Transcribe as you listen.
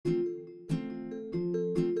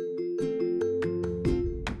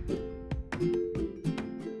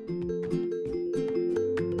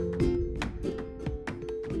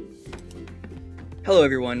Hello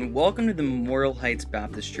everyone, welcome to the Memorial Heights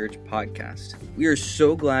Baptist Church podcast. We are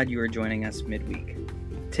so glad you are joining us midweek.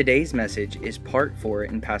 Today's message is part 4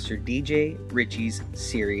 in Pastor DJ Ritchie's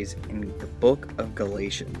series in the book of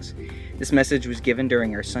Galatians. This message was given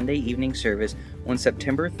during our Sunday evening service on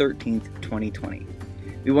September 13th, 2020.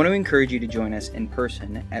 We want to encourage you to join us in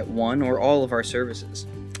person at one or all of our services.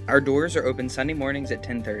 Our doors are open Sunday mornings at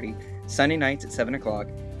 10:30, Sunday nights at 7 o'clock,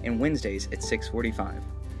 and Wednesdays at 6:45.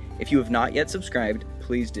 If you have not yet subscribed,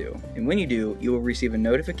 please do. And when you do, you will receive a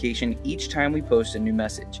notification each time we post a new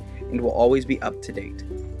message and will always be up to date.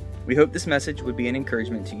 We hope this message would be an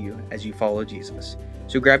encouragement to you as you follow Jesus.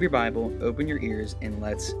 So grab your Bible, open your ears, and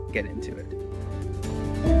let's get into it.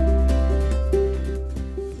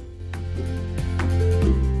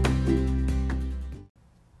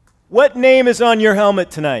 What name is on your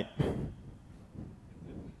helmet tonight?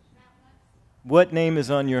 What name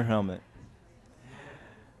is on your helmet?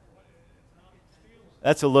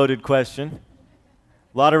 That's a loaded question.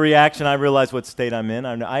 A lot of reaction. I realize what state I'm in.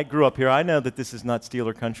 I grew up here. I know that this is not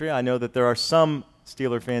Steeler country. I know that there are some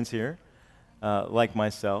Steeler fans here, like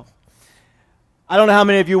myself. I don't know how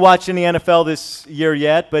many of you watched in the NFL this year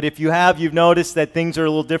yet, but if you have, you've noticed that things are a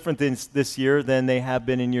little different this year than they have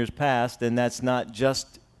been in years past, and that's not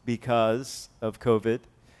just because of COVID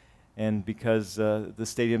and because the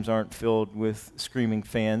stadiums aren't filled with screaming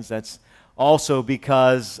fans. That's also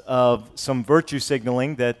because of some virtue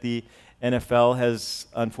signaling that the NFL has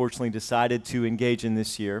unfortunately decided to engage in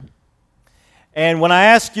this year. And when I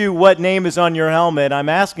ask you what name is on your helmet, I'm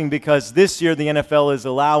asking because this year the NFL is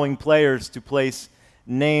allowing players to place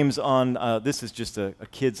names on, this is just a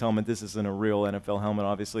kid's helmet, this isn't a real NFL helmet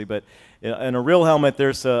obviously, but in a real helmet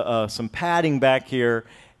there's some padding back here,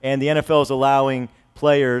 and the NFL is allowing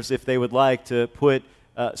players, if they would like, to put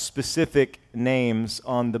specific names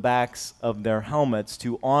on the backs of their helmets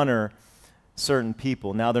to honor certain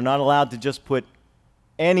people. Now, they're not allowed to just put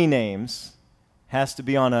any names. Has to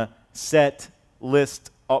be on a set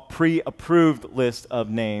list, a pre-approved list of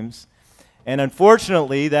names. And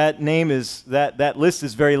unfortunately, that list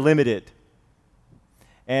is very limited.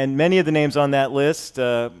 And many of the names on that list,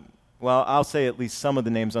 well, I'll say at least some of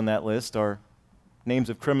the names on that list are names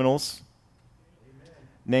of criminals,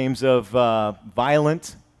 names of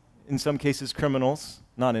violent, in some cases criminals,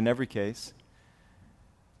 not in every case.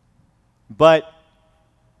 But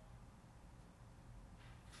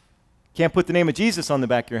can't put the name of Jesus on the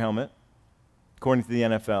back of your helmet, according to the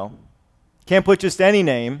NFL. Can't put just any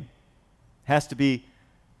name. Has to be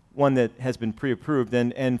one that has been pre-approved.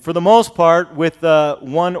 And for the most part, with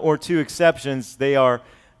one or two exceptions, they are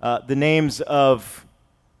the names of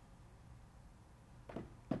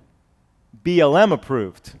BLM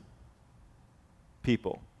approved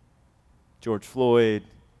people. George Floyd,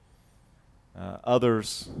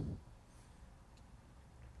 others.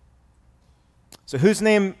 So whose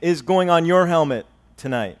name is going on your helmet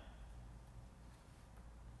tonight?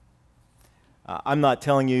 I'm not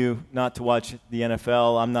telling you not to watch the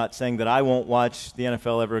NFL. I'm not saying that I won't watch the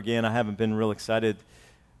NFL ever again. I haven't been real excited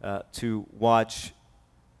to watch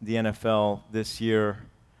the NFL this year.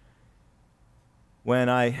 When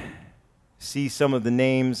I see some of the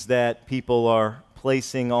names that people are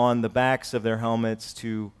placing on the backs of their helmets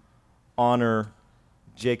to honor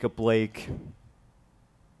Jacob Blake,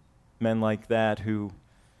 men like that who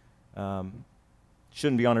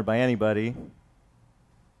shouldn't be honored by anybody.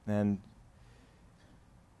 And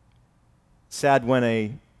sad when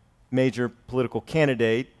a major political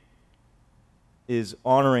candidate is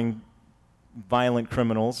honoring violent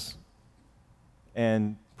criminals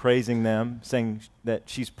and praising them, saying that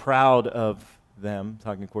she's proud of them,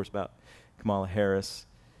 talking, of course, about Kamala Harris,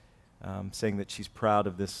 saying that she's proud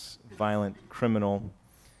of this violent criminal.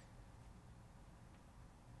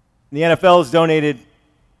 The NFL has donated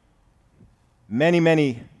many,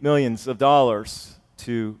 many millions of dollars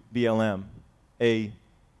to BLM, a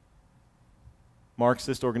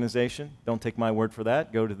Marxist organization. Don't take my word for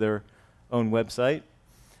that. Go to their own website.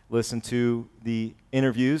 Listen to the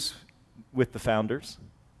interviews with the founders.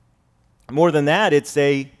 More than that, it's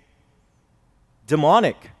a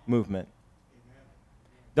demonic movement.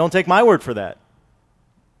 Don't take my word for that.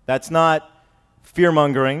 That's not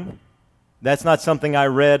fear-mongering. That's not something I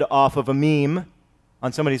read off of a meme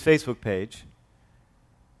on somebody's Facebook page.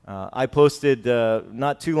 I posted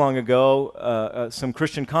not too long ago some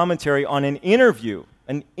Christian commentary on an interview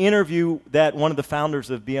that one of the founders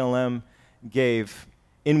of BLM gave,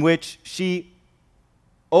 in which she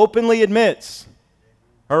openly admits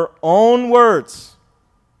her own words,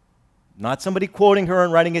 not somebody quoting her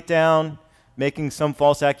and writing it down, making some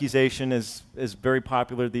false accusation is very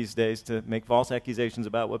popular these days, to make false accusations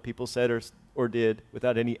about what people said or or did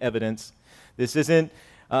without any evidence. This isn't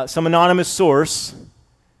some anonymous source.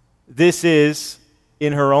 This is,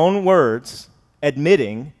 in her own words,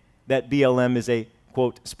 admitting that BLM is a,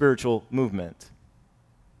 quote, spiritual movement.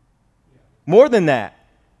 More than that,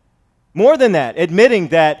 admitting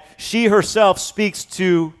that she herself speaks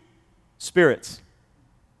to spirits.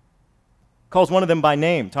 Calls one of them by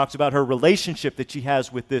name, talks about her relationship that she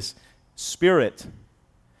has with this spirit.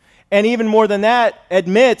 And even more than that,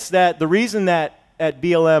 admits that the reason that at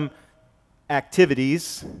BLM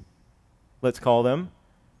activities, let's call them,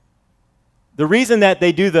 the reason that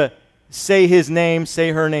they do the say his name,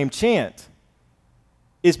 say her name chant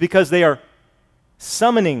is because they are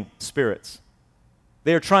summoning spirits.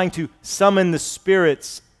 They are trying to summon the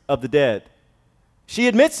spirits of the dead. She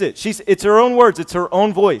admits it. It's her own words. It's her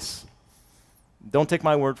own voice. Don't take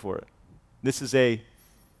my word for it. This is a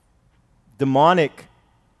demonic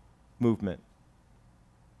movement.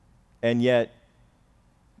 And yet,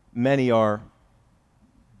 many are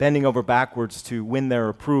bending over backwards to win their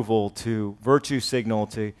approval, to virtue signal,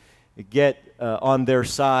 to get on their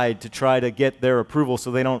side, to try to get their approval so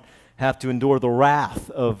they don't have to endure the wrath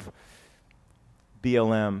of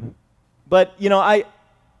BLM. But, you know,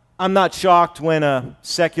 I'm not shocked when a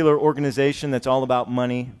secular organization that's all about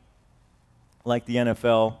money, like the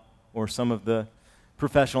NFL or some of the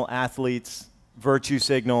professional athletes, virtue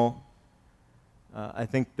signal. I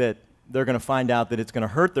think that they're going to find out that it's going to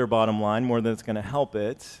hurt their bottom line more than it's going to help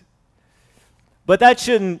it. But that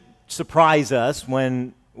shouldn't surprise us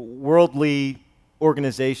when worldly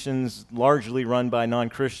organizations, largely run by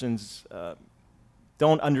non-Christians,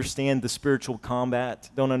 don't understand the spiritual combat,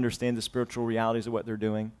 don't understand the spiritual realities of what they're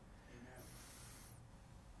doing.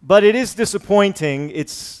 But it is disappointing,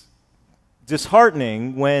 it's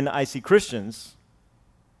disheartening when I see Christians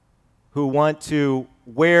who want to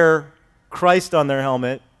wear Christ on their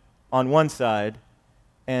helmet on one side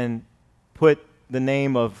and put the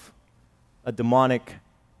name of a demonic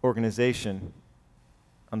organization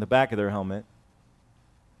on the back of their helmet.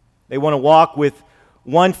 They want to walk with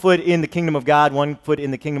one foot in the kingdom of God, one foot in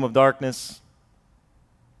the kingdom of darkness.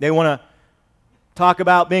 They want to talk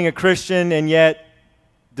about being a Christian and yet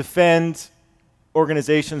defend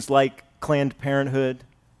organizations like Planned Parenthood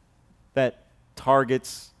that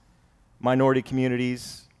targets minority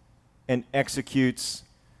communities and executes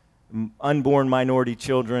unborn minority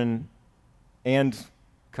children and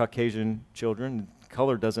Caucasian children.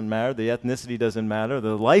 Color doesn't matter, the ethnicity doesn't matter,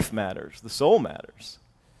 the life matters, the soul matters.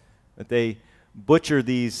 That they butcher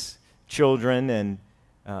these children, and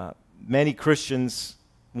many Christians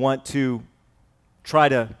want to try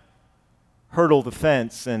to hurdle the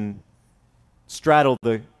fence and straddle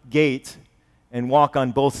the gate and walk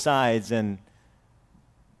on both sides and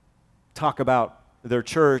talk about their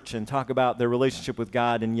church and talk about their relationship with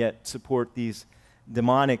God and yet support these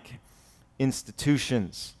demonic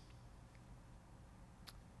institutions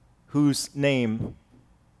whose name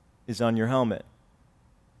is on your helmet.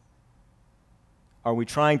 Are we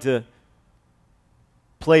trying to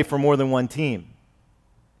play for more than one team?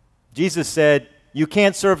 Jesus said, you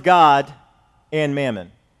can't serve God and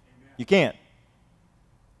mammon. Amen. You can't.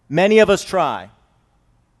 Many of us try.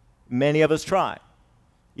 Many of us try.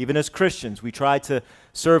 Even as Christians, we try to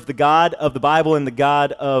serve the God of the Bible and the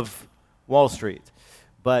God of Wall Street.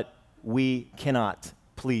 But we cannot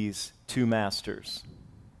please two masters.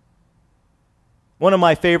 One of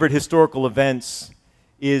my favorite historical events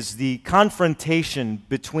is the confrontation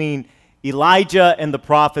between Elijah and the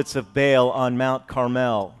prophets of Baal on Mount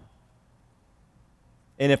Carmel.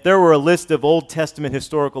 And if there were a list of Old Testament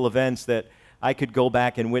historical events that I could go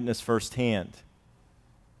back and witness firsthand,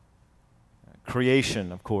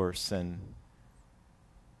 creation, of course, and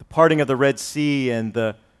the parting of the Red Sea and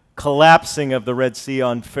the collapsing of the Red Sea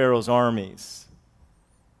on Pharaoh's armies,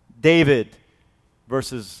 David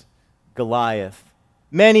versus Goliath.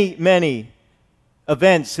 Many, many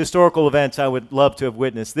events, historical events I would love to have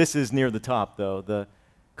witnessed. This is near the top, though, the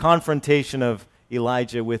confrontation of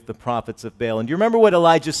Elijah with the prophets of Baal. And do you remember what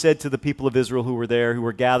Elijah said to the people of Israel who were there, who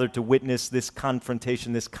were gathered to witness this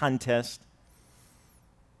confrontation, this contest?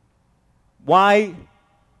 Why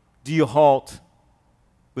do you halt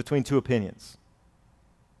between two opinions?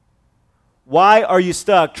 Why are you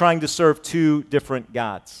stuck trying to serve two different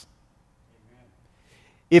gods? Amen.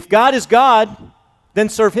 If God is God, then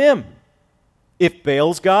serve Him. If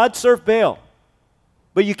Baal's God, serve Baal.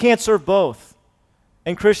 But you can't serve both.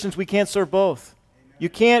 And Christians, we can't serve both. Amen. You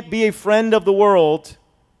can't be a friend of the world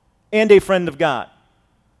and a friend of God.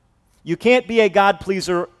 You can't be a God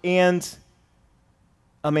pleaser and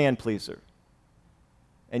a man pleaser.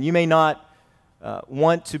 And you may not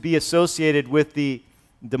want to be associated with the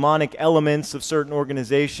demonic elements of certain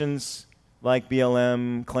organizations like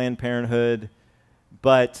BLM, Planned Parenthood,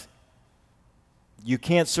 but you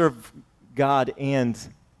can't serve God and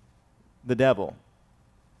the devil.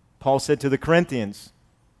 Paul said to the Corinthians,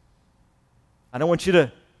 I don't want you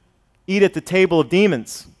to eat at the table of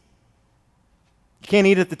demons. You can't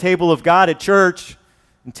eat at the table of God at church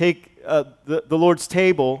and take the Lord's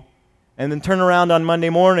table and then turn around on Monday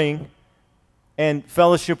morning and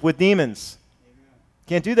fellowship with demons. Amen.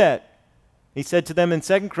 Can't do that. He said to them in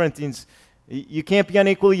 2 Corinthians, you can't be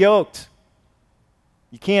unequally yoked.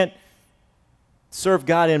 You can't serve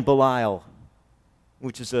God and Belial,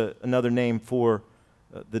 which is another name for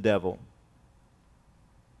the devil.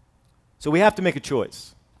 So we have to make a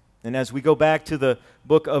choice. And as we go back to the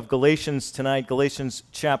book of Galatians tonight, Galatians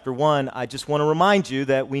chapter 1, I just want to remind you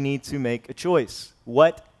that we need to make a choice.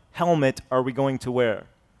 What helmet are we going to wear?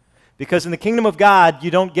 Because in the kingdom of God,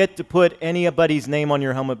 you don't get to put anybody's name on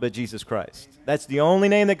your helmet but Jesus Christ. That's the only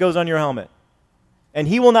name that goes on your helmet. And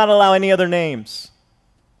He will not allow any other names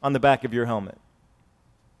on the back of your helmet.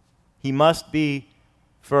 He must be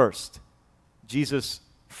first. Jesus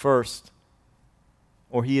first.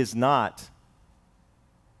 Or He is not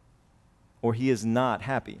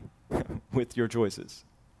happy with your choices.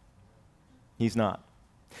 He's not.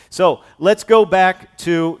 So let's go back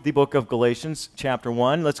to the book of Galatians chapter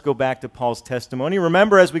 1. Let's go back to Paul's testimony.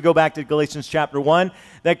 Remember, as we go back to Galatians chapter 1,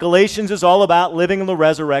 that Galatians is all about living the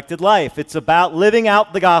resurrected life. It's about living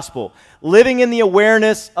out the gospel, living in the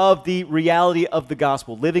awareness of the reality of the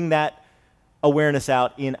gospel, living that awareness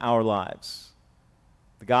out in our lives.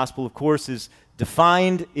 The gospel, of course, is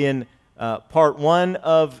defined in part 1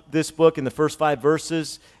 of this book, in the first 5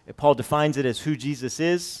 verses. Paul defines it as who Jesus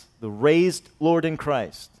is, the raised Lord in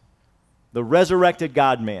Christ, the resurrected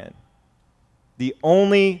God-man, the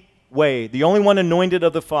only way, the only one anointed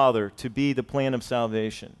of the Father to be the plan of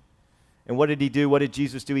salvation. And what did He do? What did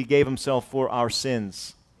Jesus do? He gave Himself for our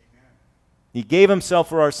sins. Amen. He gave Himself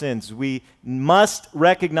for our sins. We must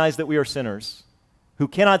recognize that we are sinners who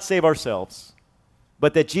cannot save ourselves,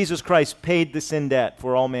 but that Jesus Christ paid the sin debt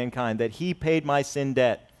for all mankind, that He paid my sin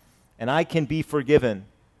debt, and I can be forgiven.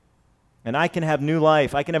 And I can have new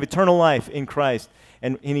life. I can have eternal life in Christ.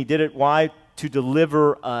 And He did it, why? To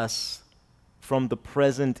deliver us from the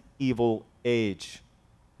present evil age.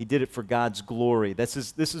 He did it for God's glory. This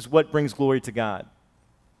is what brings glory to God.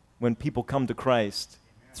 When people come to Christ,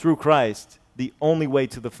 through Christ, the only way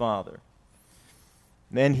to the Father.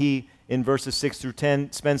 Then He, in verses 6 through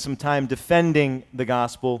 10, spends some time defending the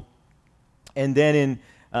gospel. And then in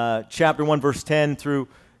chapter 1, verse 10 through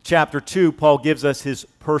chapter 2, Paul gives us his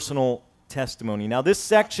personal testimony. Now, this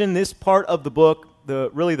section, this part of the book,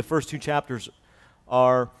 really the first 2 chapters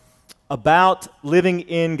are about living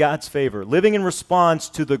in God's favor, living in response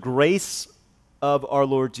to the grace of our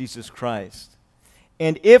Lord Jesus Christ.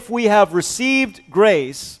 And if we have received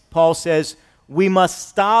grace, Paul says, we must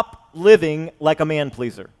stop living like a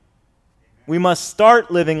man-pleaser. We must start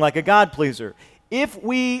living like a God-pleaser. If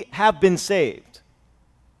we have been saved,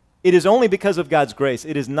 it is only because of God's grace.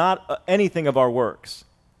 It is not anything of our works.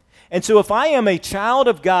 And so if I am a child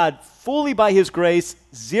of God fully by His grace,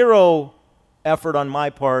 zero effort on my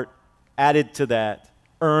part added to that,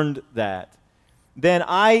 earned that, then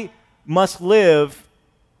I must live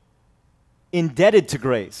indebted to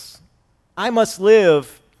grace. I must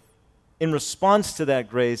live in response to that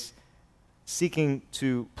grace, seeking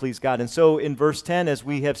to please God. And so in verse 10, as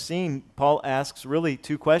we have seen, Paul asks really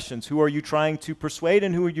 2 questions. Who are you trying to persuade,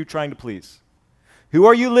 and who are you trying to please? Who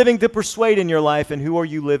are you living to persuade in your life, and who are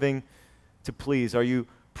you living to please? Are you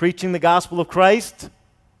preaching the gospel of Christ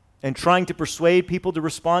and trying to persuade people to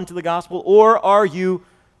respond to the gospel, or are you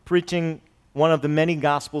preaching one of the many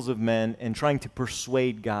gospels of men and trying to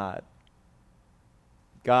persuade God?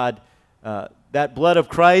 God, that blood of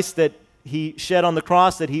Christ that He shed on the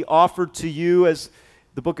cross, that He offered to you, as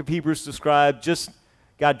the book of Hebrews described,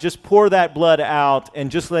 God, just pour that blood out and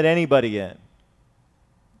just let anybody in.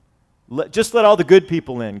 Just let all the good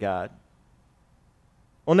people in, God.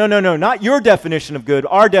 Well, no, not your definition of good,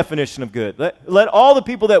 our definition of good. Let all the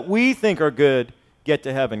people that we think are good get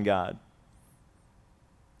to heaven, God.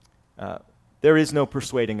 There is no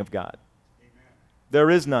persuading of God. Amen. There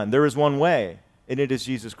is none. There is one way, and it is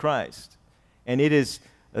Jesus Christ. And it is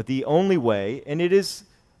the only way, and it is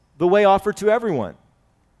the way offered to everyone.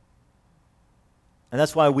 And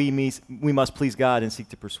that's why we must please God and seek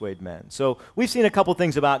to persuade men. So we've seen a couple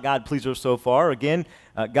things about God-pleasers so far. Again,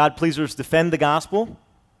 God-pleasers defend the gospel.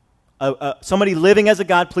 Somebody living as a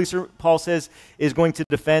God-pleaser, Paul says, is going to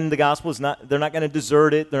defend the gospel. They're not going to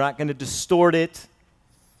desert it. They're not going to distort it.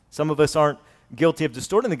 Some of us aren't guilty of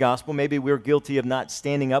distorting the gospel. Maybe we're guilty of not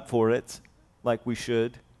standing up for it like we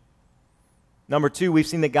should. Number two, we've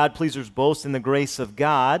seen that God-pleasers boast in the grace of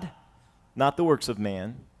God, not the works of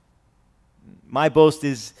man. My boast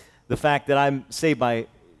is the fact that I'm saved by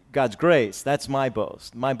God's grace. That's my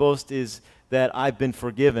boast. My boast is that I've been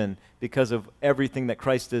forgiven because of everything that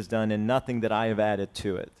Christ has done and nothing that I have added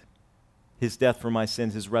to it. His death for my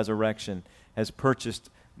sins, his resurrection, has purchased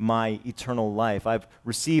my eternal life. I've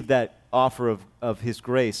received that offer of his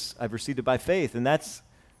grace. I've received it by faith, and that's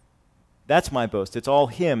my boast. It's all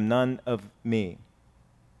him, none of me.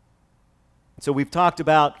 So we've talked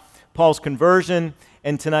about Paul's conversion,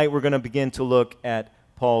 and tonight we're going to begin to look at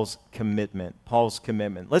Paul's commitment. Paul's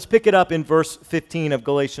commitment. Let's pick it up in verse 15 of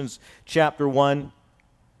Galatians chapter 1,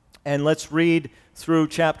 and let's read through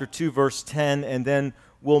chapter 2, verse 10, and then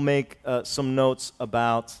we'll make some notes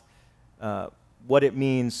about what it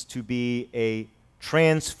means to be a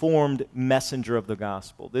transformed messenger of the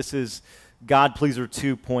gospel. This is God-pleaser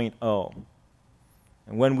 2.0.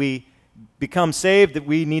 And when we become saved,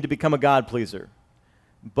 we need to become a God-pleaser.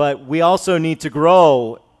 But we also need to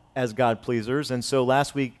grow as God-pleasers. And so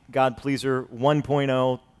last week, God-pleaser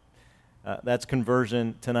 1.0, that's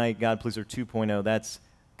conversion. Tonight, God-pleaser 2.0, that's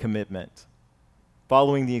commitment.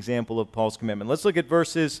 Following the example of Paul's commitment. Let's look at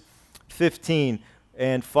verses 15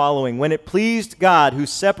 and following. When it pleased God, who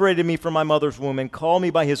separated me from my mother's womb and called me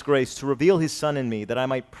by his grace to reveal his Son in me, that I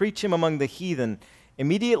might preach him among the heathen,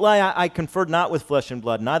 immediately I conferred not with flesh and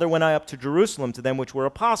blood, neither went I up to Jerusalem to them which were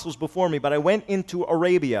apostles before me, but I went into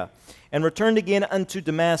Arabia and returned again unto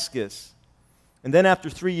Damascus. And then after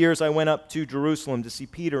 3 years I went up to Jerusalem to see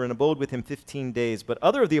Peter and abode with him 15 days. But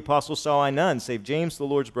other of the apostles saw I none, save James the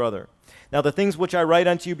Lord's brother. Now the things which I write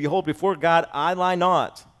unto you, behold, before God I lie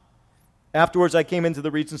not. Afterwards I came into the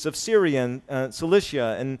regions of Syria and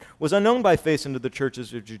Cilicia, and was unknown by face unto the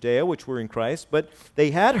churches of Judea, which were in Christ. But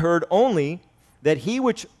they had heard only that he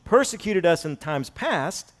which persecuted us in times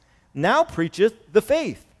past now preacheth the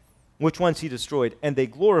faith, which once he destroyed, and they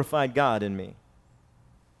glorified God in me.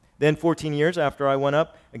 Then 14 years after I went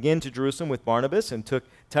up again to Jerusalem with Barnabas, and took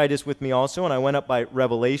Titus with me also, and I went up by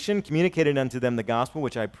revelation, communicated unto them the gospel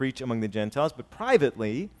which I preach among the Gentiles, but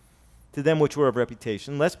privately to them which were of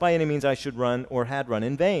reputation, lest by any means I should run or had run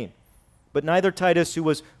in vain. But neither Titus, who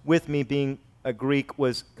was with me, being a Greek,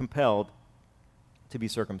 was compelled to be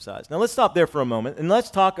circumcised. Now let's stop there for a moment, and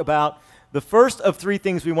let's talk about the first of three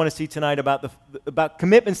things we want to see tonight about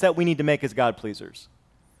commitments that we need to make as God-pleasers.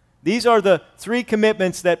 These are the three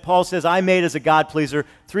commitments that Paul says I made as a God-pleaser,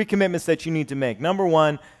 three commitments that you need to make. Number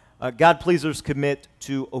one, God-pleasers commit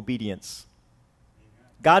to obedience.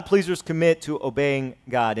 God-pleasers commit to obeying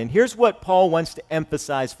God. And here's what Paul wants to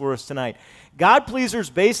emphasize for us tonight.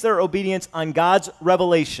 God-pleasers base their obedience on God's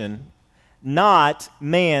revelation, not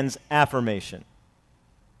man's affirmation.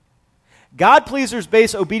 God-pleasers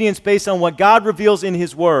base obedience based on what God reveals in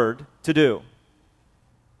his word to do,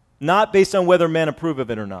 not based on whether men approve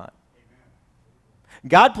of it or not.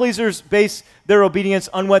 God-pleasers base their obedience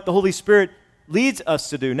on what the Holy Spirit leads us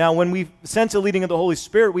to do. Now, when we sense a leading of the Holy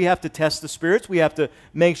Spirit, we have to test the spirits. We have to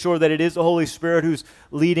make sure that it is the Holy Spirit who's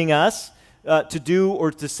leading us to do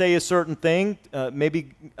or to say a certain thing.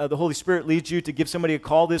 Maybe the Holy Spirit leads you to give somebody a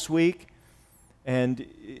call this week, and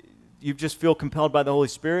you just feel compelled by the Holy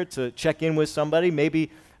Spirit to check in with somebody. Maybe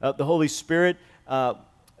the Holy Spirit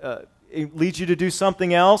leads you to do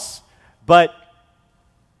something else. But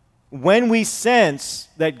when we sense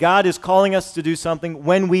that God is calling us to do something,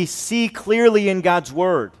 when we see clearly in God's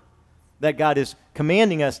word that God is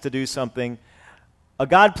commanding us to do something, a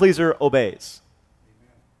God-pleaser obeys.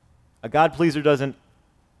 A God-pleaser doesn't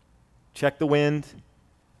check the wind.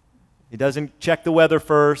 He doesn't check the weather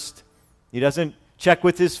first. He doesn't check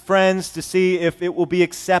with his friends to see if it will be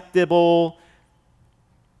acceptable,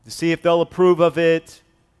 to see if they'll approve of it.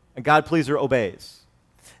 A God-pleaser obeys.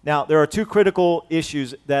 Now, there are two critical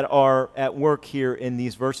issues that are at work here in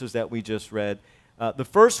these verses that we just read. The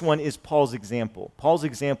first one is Paul's example. Paul's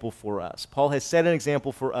example for us. Paul has set an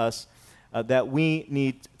example for us that we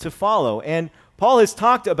need to follow. And Paul has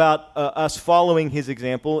talked about us following his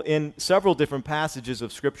example in several different passages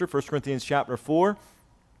of Scripture. 1 Corinthians chapter 4,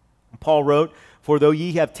 Paul wrote, "For though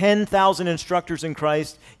ye have 10,000 instructors in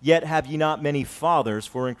Christ, yet have ye not many fathers.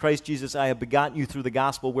 For in Christ Jesus I have begotten you through the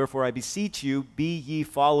gospel, wherefore I beseech you, be ye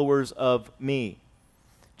followers of me."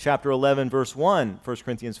 Chapter 11, verse 1, 1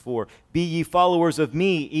 Corinthians 4, "Be ye followers of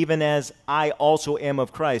me, even as I also am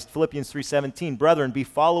of Christ." Philippians 3:17, "Brethren, be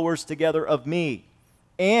followers together of me,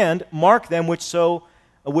 and mark them which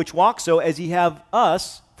walk so as ye have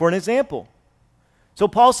us for an example." So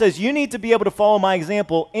Paul says, you need to be able to follow my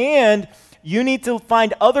example, and you need to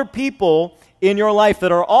find other people in your life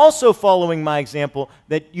that are also following my example,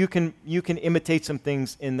 that you can imitate some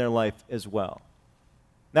things in their life as well.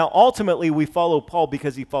 Now, ultimately, we follow Paul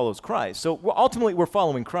because he follows Christ. So ultimately, we're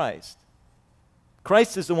following Christ.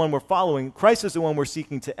 Christ is the one we're following. Christ is the one we're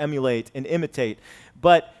seeking to emulate and imitate.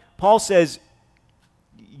 But Paul says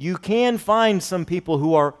you can find some people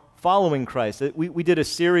who are following Christ. We did a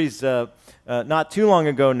series not too long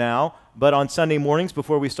ago now, but on Sunday mornings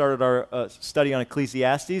before we started our study on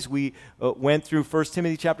Ecclesiastes, we went through 1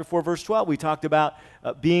 Timothy chapter 4, verse 12. We talked about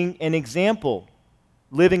being an example,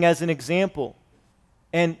 living as an example.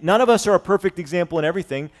 And none of us are a perfect example in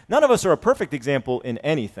everything. None of us are a perfect example in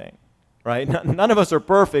anything, right? None of us are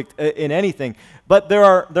perfect in anything. But there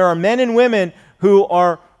are men and women who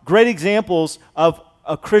are great examples of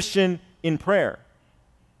a Christian in prayer.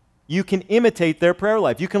 You can imitate their prayer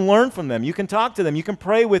life. You can learn from them. You can talk to them. You can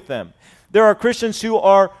pray with them. There are Christians who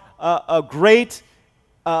are great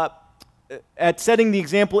at setting the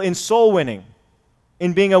example in soul winning,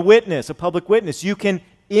 in being a witness, a public witness. You can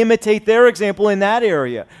imitate their example in that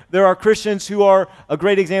area. There are Christians who are a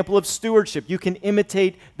great example of stewardship. You can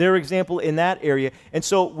imitate their example in that area. And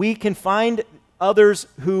so we can find others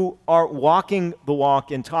who are walking the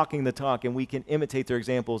walk and talking the talk, and we can imitate their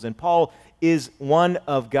examples. And Paul is one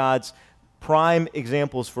of God's prime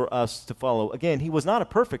examples for us to follow. Again, he was not a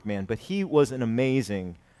perfect man, but he was an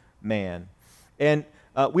amazing man. And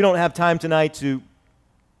we don't have time tonight to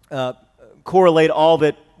correlate all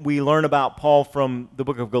that we learn about Paul from the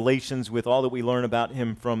book of Galatians with all that we learn about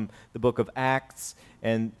him from the book of Acts.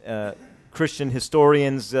 And Christian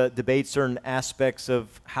historians debate certain aspects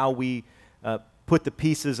of how we put the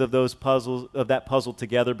pieces of that puzzle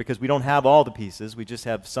together, because we don't have all the pieces. We just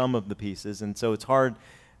have some of the pieces. And so it's hard.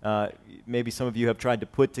 Maybe some of you have tried to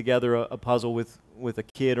put together a puzzle with a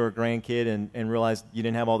kid or a grandkid and realized you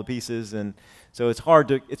didn't have all the pieces. And so it's hard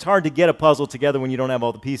to get a puzzle together when you don't have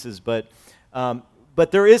all the pieces. But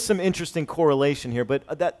there is some interesting correlation here.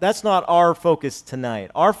 But that's not our focus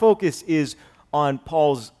tonight. Our focus is on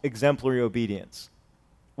Paul's exemplary obedience.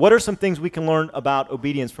 What are some things we can learn about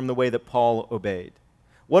obedience from the way that Paul obeyed?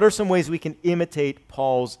 What are some ways we can imitate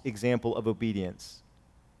Paul's example of obedience?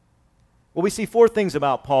 Well, we see four things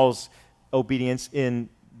about Paul's obedience in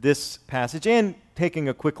this passage, and taking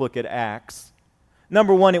a quick look at Acts.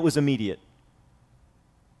 Number one, it was immediate.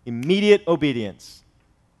 Immediate obedience.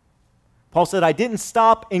 Paul said, I didn't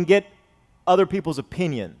stop and get other people's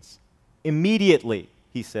opinions. Immediately,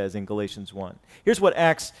 he says in Galatians 1. Here's what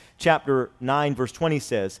Acts chapter 9, verse 20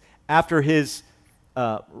 says. After his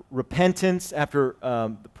repentance, after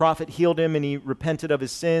the prophet healed him and he repented of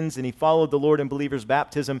his sins and he followed the Lord in believers'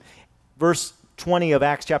 baptism, verse 20 of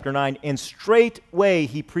Acts chapter 9, and straightway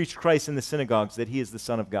he preached Christ in the synagogues, that he is the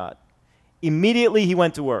Son of God. Immediately he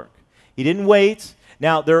went to work. He didn't wait.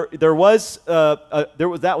 Now,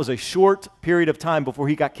 that was a short period of time before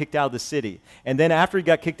he got kicked out of the city. And then after he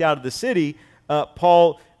got kicked out of the city,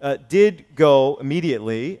 Paul did go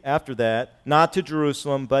immediately after that, not to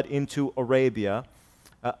Jerusalem, but into Arabia.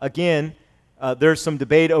 Again, there's some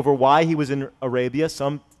debate over why he was in Arabia.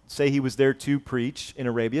 Some say he was there to preach in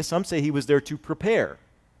Arabia. Some say he was there to prepare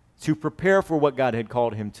for what God had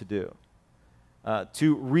called him to do,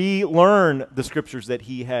 to relearn the scriptures that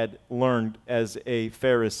he had learned as a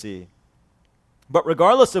Pharisee. But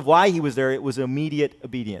regardless of why he was there, it was immediate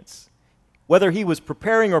obedience. Whether he was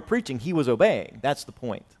preparing or preaching, he was obeying. That's the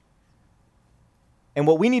point. And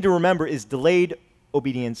what we need to remember is delayed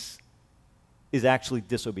obedience is actually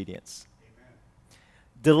disobedience. Amen.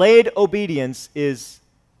 Delayed obedience is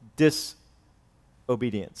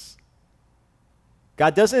disobedience.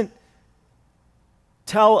 God doesn't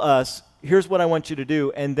tell us, here's what I want you to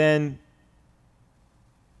do, and then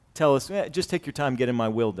tell us, just take your time getting my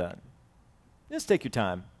will done. Just take your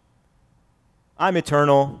time. I'm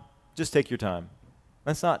eternal. Just take your time.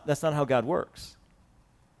 That's not how God works.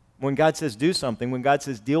 When God says do something, when God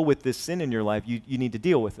says deal with this sin in your life, you need to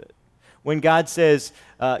deal with it. When God says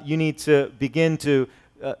you need to begin to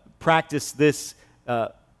practice this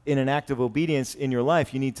in an act of obedience in your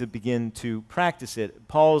life, you need to begin to practice it.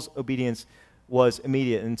 Paul's obedience was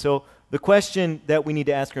immediate. And so the question that we need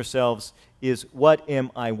to ask ourselves is, what am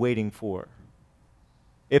I waiting for?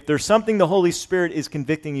 If there's something the Holy Spirit is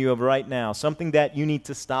convicting you of right now, something that you need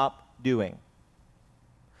to stop doing,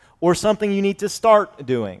 or something you need to start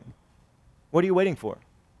doing, what are you waiting for?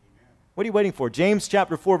 What are you waiting for? James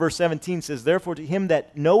chapter 4, verse 17 says, therefore to him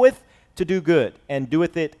that knoweth to do good and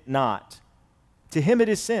doeth it not, to him it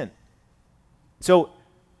is sin. So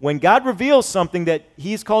when God reveals something that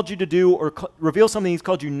he's called you to do, or reveals something he's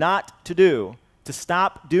called you not to do, to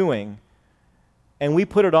stop doing, and we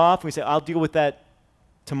put it off, and we say, I'll deal with that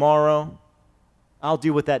tomorrow. I'll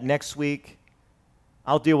deal with that next week.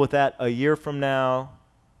 I'll deal with that a year from now.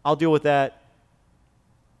 I'll deal with that,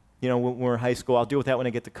 when we're in high school. I'll deal with that when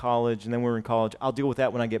I get to college, and then we're in college. I'll deal with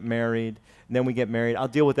that when I get married, and then we get married. I'll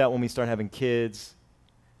deal with that when we start having kids.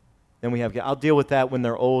 Then we have kids. I'll deal with that when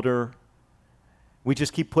they're older. We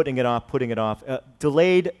just keep putting it off.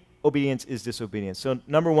 Delayed obedience is disobedience. So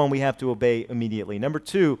number one, we have to obey immediately. Number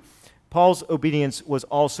two, Paul's obedience was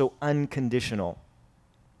also unconditional.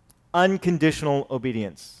 Unconditional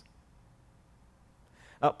obedience.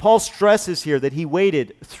 Paul stresses here that he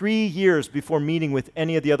waited 3 years before meeting with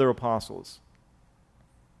any of the other apostles.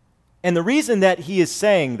 And the reason that he is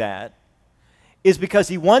saying that is because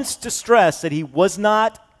he wants to stress that he was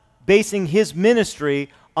not basing his ministry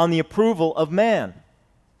on the approval of man.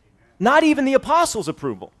 Not even the apostles'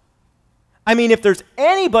 approval. I mean, if there's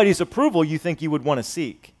anybody's approval you think you would want to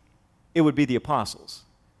seek, it would be the apostles.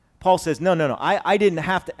 Paul says, no, I didn't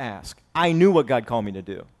have to ask. I knew what God called me to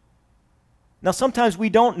do. Now, sometimes we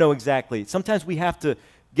don't know exactly. Sometimes we have to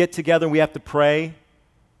get together, we have to pray.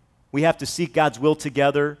 We have to seek God's will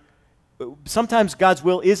together. Sometimes God's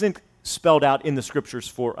will isn't spelled out in the Scriptures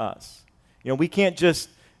for us. We can't just,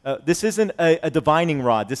 this isn't a divining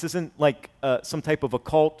rod. This isn't like some type of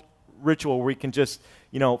occult ritual where we can just,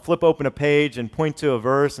 flip open a page and point to a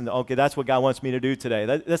verse and, okay, that's what God wants me to do today.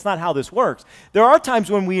 That's not how this works. There are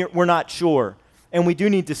times when we're not sure, and we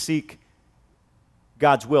do need to seek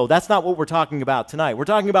God's will. That's not what we're talking about tonight. We're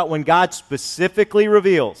talking about when God specifically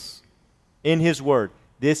reveals in His Word,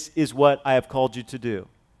 this is what I have called you to do.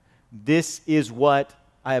 This is what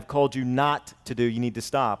I have called you not to do. You need to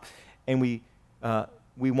stop. And we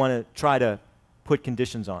want to try to put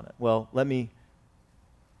conditions on it. Well, let me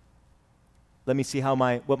see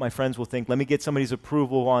what my friends will think. Let me get somebody's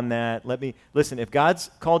approval on that. Listen, if God's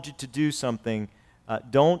called you to do something,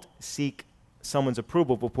 don't seek someone's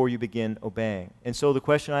approval before you begin obeying. And so the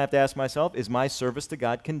question I have to ask myself, is my service to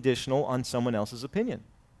God conditional on someone else's opinion?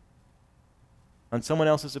 On someone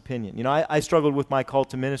else's opinion. I struggled with my call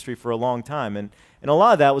to ministry for a long time, and a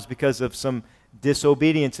lot of that was because of some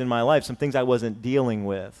disobedience in my life, some things I wasn't dealing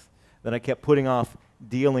with, that I kept putting off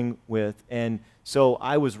dealing with. And so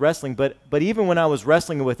I was wrestling, but even when I was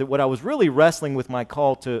wrestling with it, what I was really wrestling with my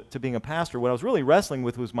call to being a pastor, what I was really wrestling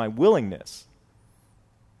with was my willingness.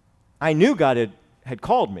 I knew God had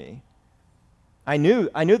called me. I knew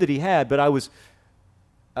that He had, but I was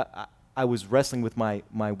wrestling with my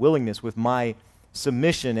willingness, with my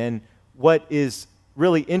submission. And what is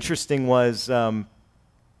really interesting was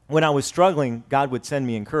when I was struggling, God would send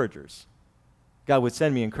me encouragers. God would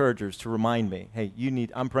send me encouragers to remind me, hey,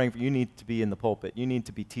 I'm praying for you. You need to be in the pulpit. You need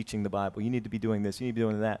to be teaching the Bible. You need to be doing this. You need to be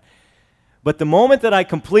doing that. But the moment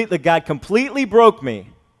that God completely broke me,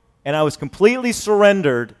 and I was completely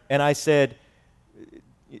surrendered, and I said,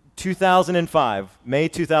 2005, May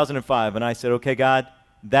 2005, and I said, okay, God,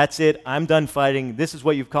 that's it. I'm done fighting. This is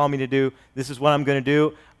what you've called me to do. This is what I'm going to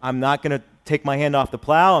do. I'm not going to take my hand off the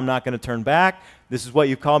plow. I'm not going to turn back. This is what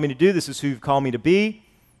you've called me to do. This is who you've called me to be.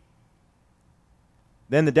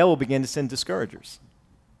 Then the devil began to send discouragers.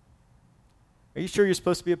 Are you sure you're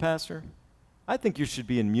supposed to be a pastor? I think you should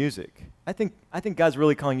be in music. I think God's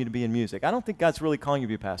really calling you to be in music. I don't think God's really calling you to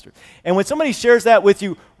be a pastor. And when somebody shares that with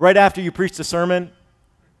you right after you preach the sermon,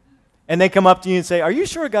 and they come up to you and say, are you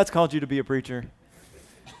sure God's called you to be a preacher?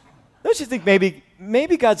 Don't you think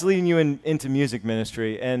maybe God's leading you into music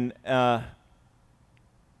ministry? And but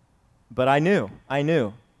I knew.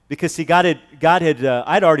 Because see,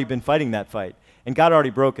 I'd already been fighting that fight, and God had already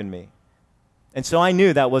broken me. And so I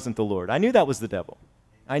knew that wasn't the Lord. I knew that was the devil.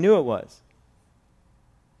 I knew it was.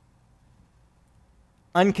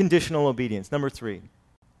 Unconditional obedience. Number 3,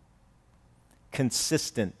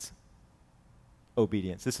 consistent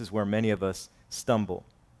obedience. This is where many of us stumble.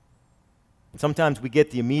 Sometimes we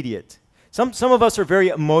get the immediate. Some of us are very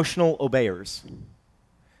emotional obeyers.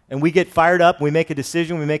 And we get fired up, we make a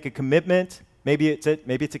decision, we make a commitment. Maybe it's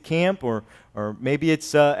at camp, or maybe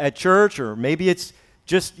it's at church, or maybe it's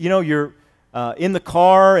just, you're in the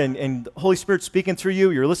car and the Holy Spirit's speaking through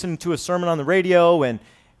you. You're listening to a sermon on the radio, and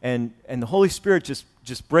the Holy Spirit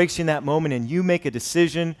just breaks you in that moment, and you make a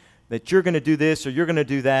decision that you're going to do this or you're going to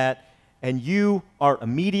do that, and you are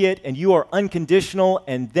immediate and you are unconditional,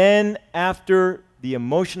 and then after the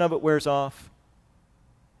emotion of it wears off,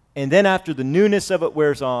 and then after the newness of it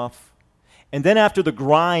wears off, and then after the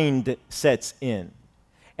grind sets in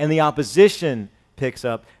and the opposition picks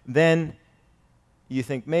up, then you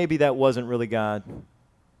think, maybe that wasn't really God.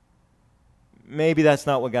 Maybe that's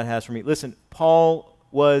not what God has for me. Listen, Paul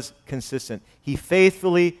was consistent. He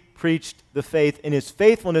faithfully preached the faith, and his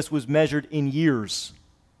faithfulness was measured in years.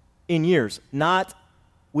 In years, not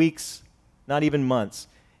weeks, not even months,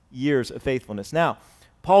 years of faithfulness. Now,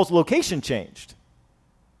 Paul's location changed.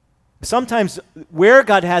 Sometimes where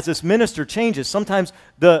God has us minister changes. Sometimes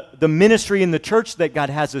the ministry in the church that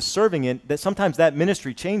God has us serving in, that sometimes that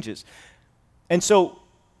ministry changes. And so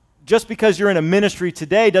just because you're in a ministry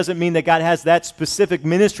today doesn't mean that God has that specific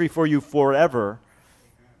ministry for you forever.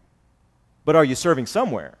 But are you serving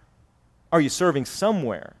somewhere? Are you serving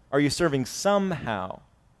somewhere? Are you serving somehow?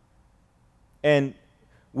 And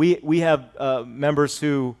we have members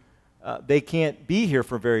who they can't be here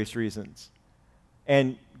for various reasons.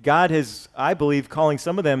 And God is, I believe, calling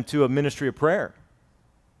some of them to a ministry of prayer.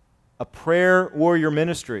 A prayer warrior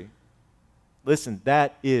ministry. Listen,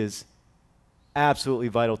 that is absolutely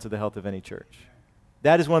vital to the health of any church.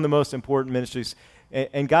 That is one of the most important ministries.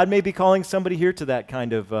 And God may be calling somebody here to that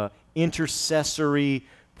kind of intercessory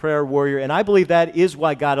prayer warrior. And I believe that is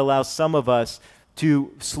why God allows some of us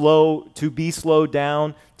to be slowed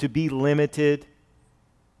down, to be limited.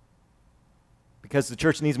 Because the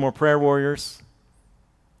church needs more prayer warriors.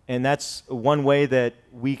 And that's one way that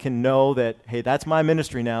we can know that, hey, that's my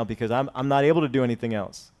ministry now because I'm not able to do anything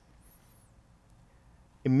else.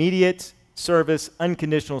 Immediate service,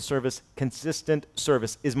 unconditional service, consistent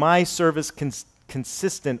service. Is my service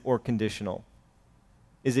consistent or conditional?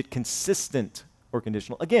 Is it consistent or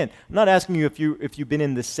conditional? Again, I'm not asking you if you've been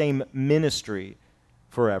in the same ministry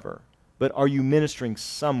forever, but are you ministering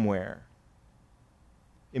somewhere?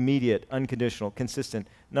 Immediate, unconditional, consistent.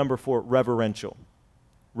 Number 4, reverential.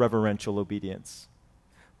 Reverential obedience.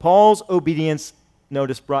 Paul's obedience,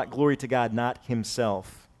 notice, brought glory to God, not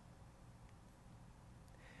himself.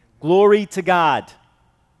 Glory to God,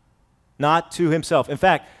 not to himself. In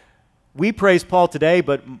fact, we praise Paul today,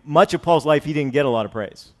 but much of Paul's life, he didn't get a lot of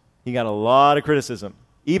praise. He got a lot of criticism,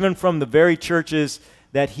 even from the very churches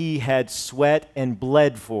that he had sweat and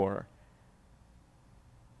bled for.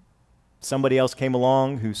 Somebody else came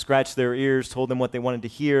along who scratched their ears, told them what they wanted to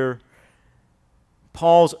hear.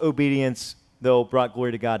 Paul's obedience, though, brought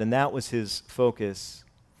glory to God, and that was his focus.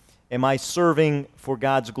 Am I serving for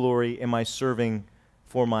God's glory? Am I serving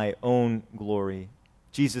for my own glory?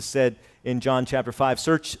 Jesus said in John chapter 5,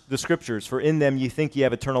 search the scriptures, for in them ye think ye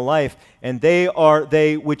have eternal life, and they are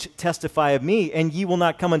they which testify of me, and ye will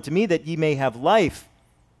not come unto me that ye may have life.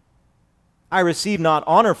 I receive not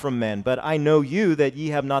honor from men, but I know you that ye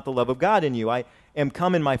have not the love of God in you. I am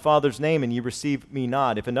come in my Father's name, and ye receive me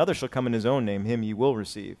not. If another shall come in his own name, him ye will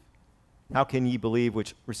receive. How can ye believe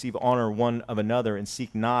which receive honor one of another, and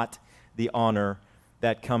seek not the honor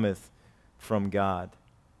that cometh from God?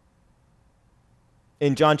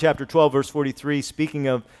 In John chapter 12, verse 43, speaking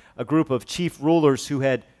of a group of chief rulers who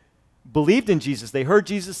had believed in Jesus, they heard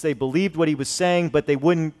Jesus, they believed what he was saying, but they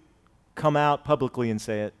wouldn't come out publicly and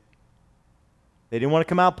say it. They didn't want to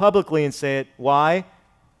come out publicly and say it. Why?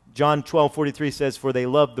 John 12:43 says, for they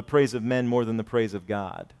loved the praise of men more than the praise of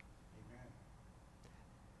God. Amen.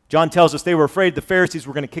 John tells us they were afraid the Pharisees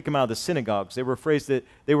were going to kick them out of the synagogues. They were afraid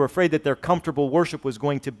that their comfortable worship was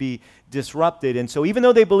going to be disrupted. And so even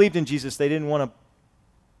though they believed in Jesus, they didn't want to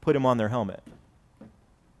put him on their helmet.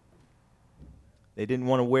 They didn't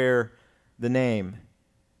want to wear the name.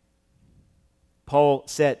 Paul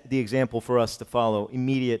set the example for us to follow: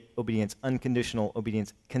 immediate obedience, unconditional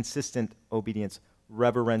obedience, consistent obedience,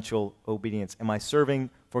 reverential obedience. Am I serving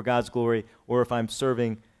for God's glory, or am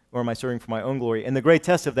I serving for my own glory? And the great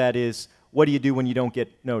test of that is, what do you do when you don't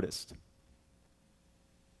get noticed?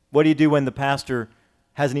 What do you do when the pastor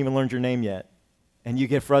hasn't even learned your name yet? And you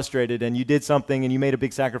get frustrated, and you did something, and you made a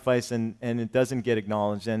big sacrifice, and it doesn't get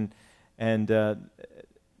acknowledged. And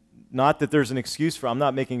not that there's an excuse for, I'm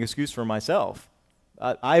not making an excuse for myself.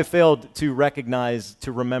 I have failed to recognize,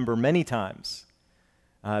 to remember many times.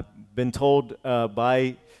 I've been told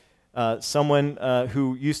by someone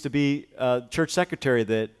who used to be church secretary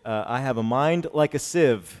that I have a mind like a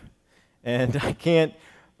sieve, and I can't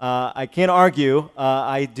argue.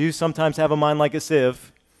 I do sometimes have a mind like a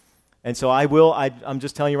sieve, and so I'm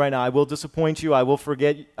just telling you right now, I will disappoint you. I will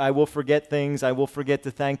forget things. I will forget to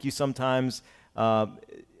thank you sometimes,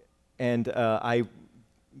 and I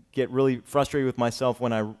get really frustrated with myself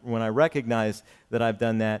when I recognize that I've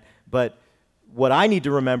done that. But what I need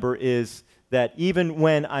to remember is that even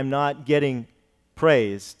when I'm not getting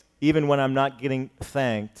praised, even when I'm not getting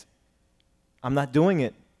thanked, I'm not doing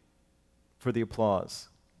it for the applause.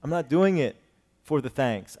 I'm not doing it for the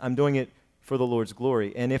thanks. I'm doing it for the Lord's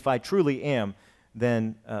glory. And if I truly am,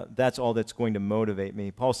 then that's all that's going to motivate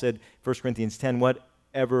me. Paul said, 1 Corinthians 10,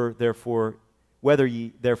 whatever therefore whether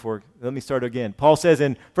ye therefore, let me start again. Paul says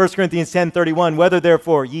in 1 Corinthians 10:31, whether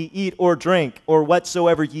therefore ye eat or drink or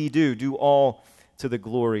whatsoever ye do, do all to the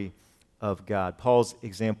glory of God. Paul's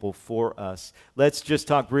example for us. Let's just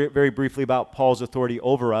talk very briefly about Paul's authority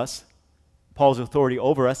over us. Paul's authority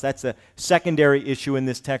over us. That's a secondary issue in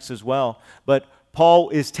this text as well. But Paul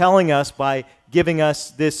is telling us by giving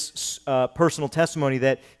us this personal testimony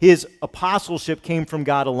that his apostleship came from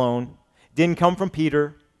God alone. It didn't come from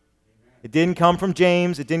Peter. It didn't come from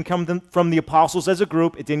James. It didn't come from the apostles as a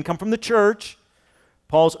group. It didn't come from the church.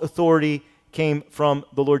 Paul's authority came from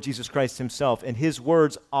the Lord Jesus Christ himself, and his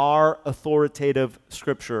words are authoritative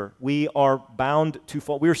scripture. We are bound to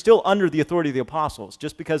follow. We are still under the authority of the apostles.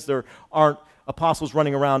 Just because there aren't apostles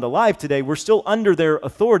running around alive today, we're still under their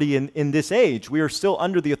authority in this age. We are still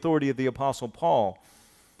under the authority of the apostle Paul.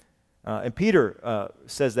 And Peter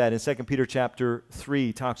says that in 2 Peter chapter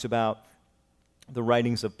 3, talks about the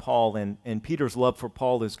writings of Paul, and Peter's love for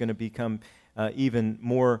Paul is going to become even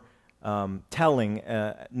more telling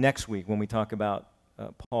next week when we talk about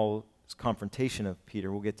Paul's confrontation of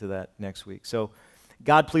Peter. We'll get to that next week. So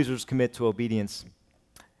God-pleasers commit to obedience.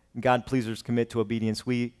 God-pleasers commit to obedience.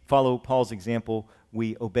 We follow Paul's example.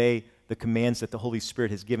 We obey the commands that the Holy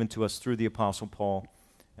Spirit has given to us through the Apostle Paul.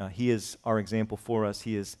 He is our example for us.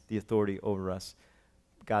 He is the authority over us.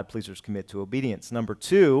 God-pleasers commit to obedience. Number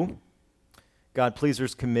 2,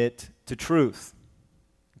 God-pleasers commit to truth.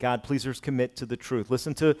 God-pleasers commit to the truth.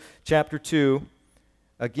 Listen to chapter 2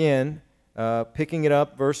 again, picking it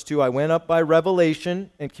up, verse 2. I went up by revelation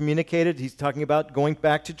and communicated. He's talking about going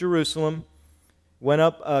back to Jerusalem. Went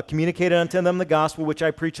up, communicated unto them the gospel which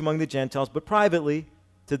I preach among the Gentiles, but privately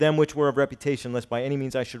to them which were of reputation, lest by any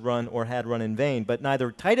means I should run or had run in vain. But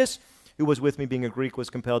neither Titus, who was with me being a Greek,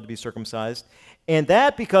 was compelled to be circumcised, and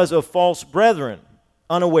that because of false brethren,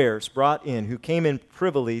 unawares brought in, who came in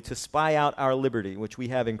privily to spy out our liberty, which we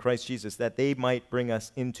have in Christ Jesus, that they might bring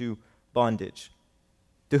us into bondage,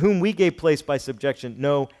 to whom we gave place by subjection,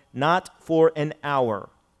 no, not for an hour,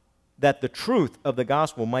 that the truth of the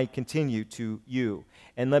gospel might continue to you.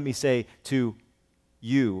 And let me say, to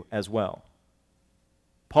you as well.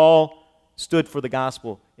 Paul stood for the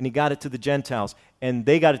gospel, and he got it to the Gentiles, and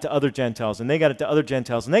they got it to other Gentiles, and they got it to other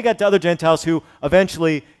Gentiles, and they got it to other Gentiles who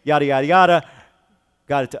eventually, yada, yada, yada,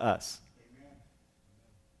 got it to us. Amen.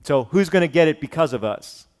 So who's going to get it because of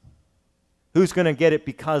us? Who's going to get it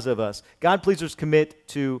because of us? God-pleasers commit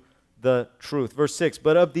to the truth. Verse 6,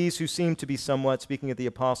 but of these who seem to be somewhat, speaking of the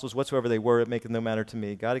apostles, whatsoever they were, it maketh no matter to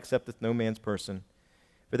me. God accepteth no man's person.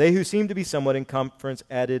 For they who seem to be somewhat in conference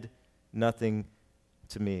added nothing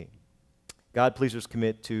to me. God-pleasers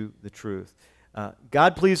commit to the truth.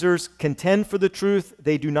 God-pleasers contend for the truth.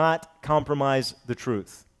 They do not compromise the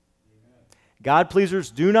truth.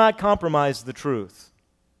 God-pleasers do not compromise the truth.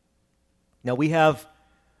 Now, we have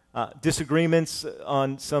disagreements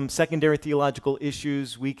on some secondary theological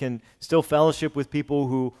issues. We can still fellowship with people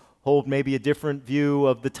who hold maybe a different view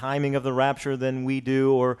of the timing of the rapture than we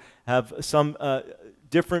do, or have some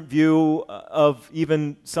different view of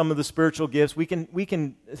even some of the spiritual gifts. We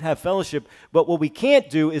can have fellowship, but what we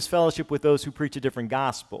can't do is fellowship with those who preach a different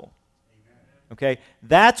gospel. Okay?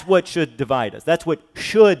 That's what should divide us. That's what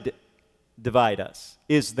should divide us,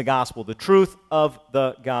 is the gospel, the truth of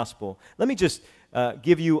the gospel. Let me just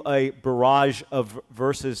give you a barrage of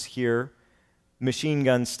verses here, machine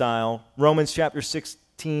gun style. Romans chapter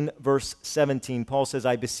 16, verse 17, Paul says,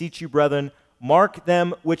 I beseech you, brethren, mark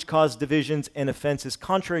them which cause divisions and offenses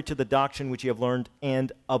contrary to the doctrine which ye have learned,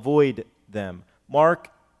 and avoid them. Mark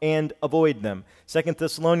and avoid them. 2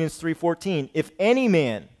 Thessalonians 3:14, if any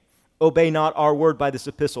man obey not our word by this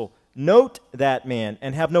epistle, note that man,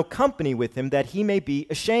 and have no company with him, that he may be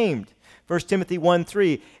ashamed. 1 Timothy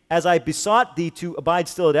 1:3, as I besought thee to abide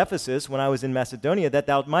still at Ephesus when I was in Macedonia, that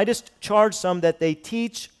thou mightest charge some that they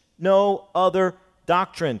teach no other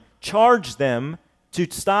doctrine. Charge them to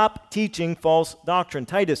stop teaching false doctrine.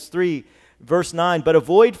 Titus 3, verse 9, but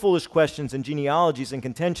avoid foolish questions and genealogies and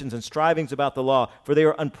contentions and strivings about the law, for they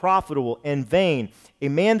are unprofitable and vain. A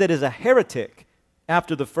man that is a heretic,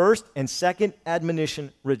 after the first and second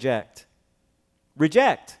admonition, reject.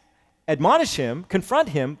 Reject. Admonish him, confront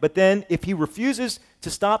him, but then if he refuses to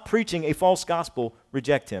stop preaching a false gospel,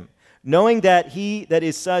 reject him. Knowing that he that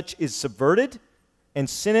is such is subverted and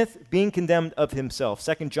sinneth, being condemned of himself.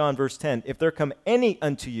 2 John verse 10, if there come any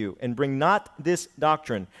unto you and bring not this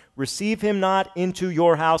doctrine, receive him not into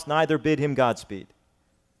your house, neither bid him Godspeed.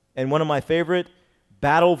 And one of my favorite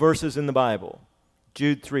battle verses in the Bible,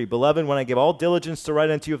 Jude 3, beloved, when I give all diligence to write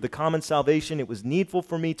unto you of the common salvation, it was needful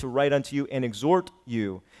for me to write unto you and exhort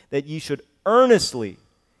you that ye should earnestly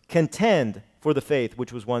contend for the faith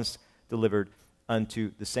which was once delivered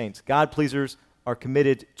unto the saints. God-pleasers are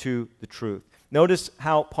committed to the truth. Notice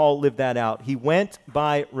how Paul lived that out. He went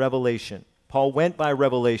by revelation. Paul went by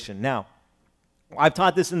revelation. Now, I've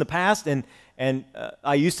taught this in the past, and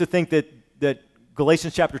I used to think that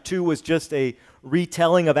Galatians chapter 2 was just a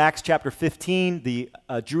retelling of Acts chapter 15, the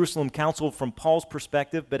Jerusalem Council from Paul's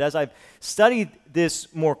perspective. But as I've studied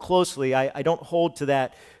this more closely, I don't hold to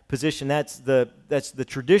that position. That's the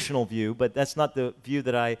traditional view, but that's not the view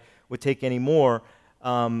that I would take anymore.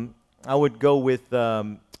 I would go with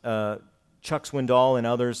Chuck Swindoll and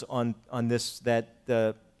others on this,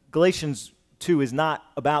 that Galatians 2 is not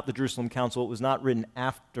about the Jerusalem Council. It was not written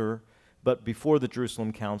after, but before the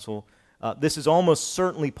Jerusalem Council. This is almost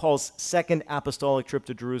certainly Paul's second apostolic trip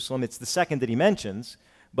to Jerusalem. It's the second that he mentions,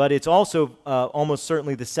 but it's also almost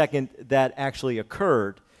certainly the second that actually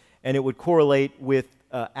occurred, and it would correlate with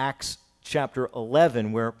Acts chapter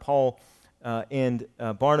 11, where Paul and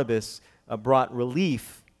Barnabas brought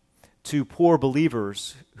relief to poor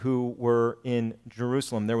believers who were in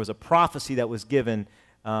Jerusalem. There was a prophecy that was given,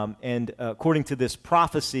 and according to this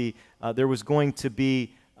prophecy, there was going to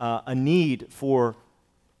be a need for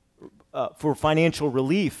financial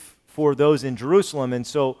relief for those in Jerusalem, and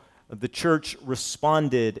so the church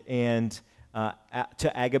responded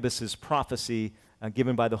to Agabus's prophecy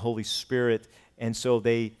given by the Holy Spirit, and so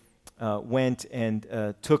they went and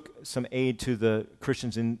took some aid to the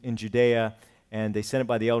Christians in Judea, and they sent it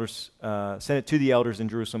to the elders in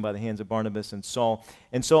Jerusalem by the hands of Barnabas and Saul.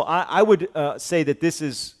 And so I would say that this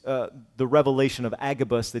is the revelation of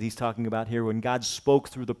Agabus that he's talking about here, when God spoke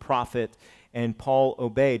through the prophet and Paul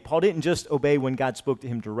obeyed. Paul didn't just obey when God spoke to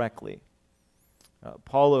him directly.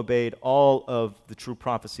 Paul obeyed all of the true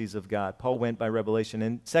prophecies of God. Paul went by revelation.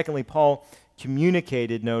 And secondly, Paul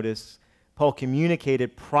communicated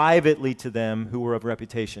privately to them who were of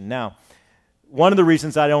reputation. Now, one of the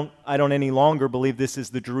reasons I don't any longer believe this is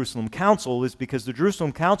the Jerusalem Council is because the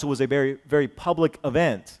Jerusalem Council was a very, very public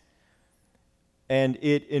event. And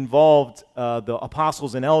it involved the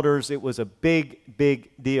apostles and elders. It was a big,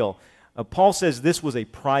 big deal. Paul says this was a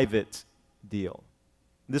private deal.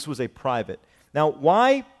 This was a private. Now,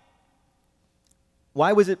 why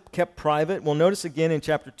was it kept private? Well, notice again in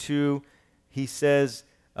chapter 2, he says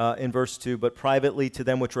in verse 2, "But privately to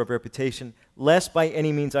them which are of reputation, lest by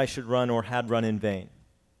any means I should run or had run in vain."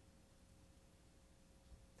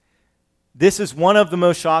 This is one of the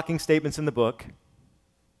most shocking statements in the book.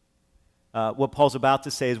 What Paul's about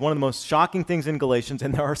to say is one of the most shocking things in Galatians,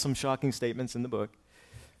 and there are some shocking statements in the book.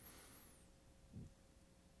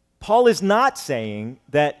 Paul is not saying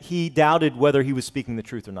that he doubted whether he was speaking the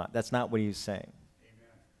truth or not. That's not what he's saying. Amen.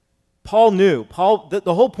 Paul knew.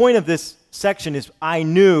 The whole point of this section is I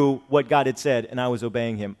knew what God had said, and I was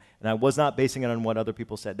obeying him, and I was not basing it on what other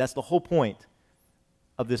people said. That's the whole point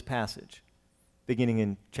of this passage, beginning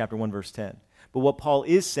in chapter 1, verse 10. But what Paul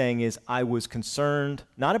is saying is I was concerned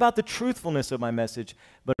not about the truthfulness of my message,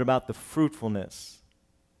 but about the fruitfulness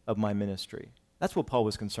of my ministry. That's what Paul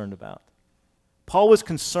was concerned about. Paul was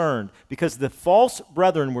concerned because the false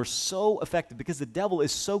brethren were so effective, because the devil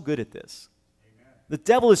is so good at this. Amen. The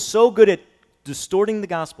devil is so good at distorting the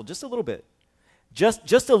gospel just a little bit.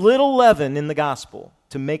 Just a little leaven in the gospel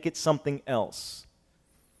to make it something else.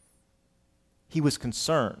 He was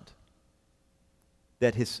concerned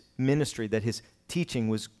that his ministry, that his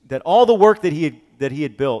teaching that all the work that he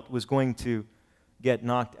had built was going to get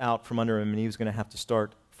knocked out from under him, and he was going to have to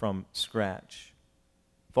start from scratch.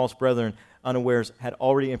 False brethren, unawares, had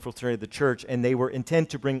already infiltrated the church, and they were intent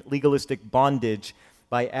to bring legalistic bondage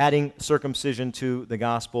by adding circumcision to the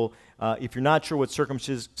gospel. If you're not sure what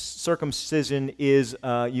circumcision is,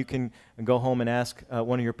 you can go home and ask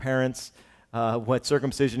one of your parents what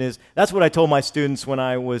circumcision is. That's what I told my students when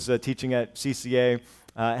I was teaching at CCA.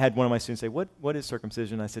 I had one of my students say, what is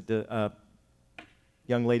circumcision? I said,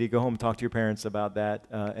 young lady, go home and talk to your parents about that.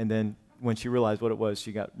 And then when she realized what it was,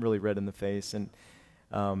 she got really red in the face.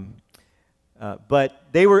 But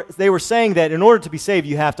they were saying that in order to be saved,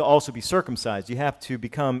 you have to also be circumcised. You have to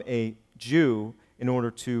become a Jew in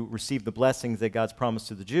order to receive the blessings that God's promised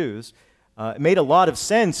to the Jews. It made a lot of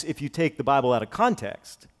sense if you take the Bible out of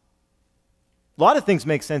context. A lot of things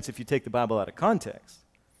make sense if you take the Bible out of context.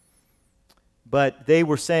 But they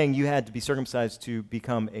were saying you had to be circumcised to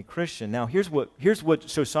become a Christian. Now, here's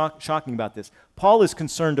what's so shocking about this. Paul is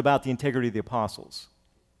concerned about the integrity of the apostles.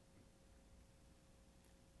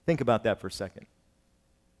 Think about that for a second.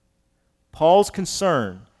 Paul's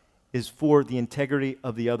concern is for the integrity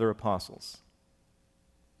of the other apostles.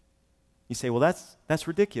 You say, well, that's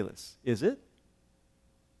ridiculous. Is it?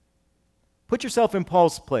 Put yourself in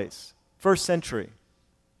Paul's place. First century.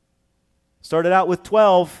 Started out with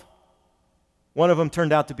 12. One of them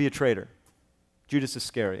turned out to be a traitor, Judas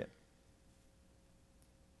Iscariot.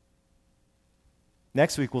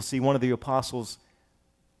 Next week, we'll see one of the apostles,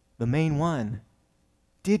 the main one,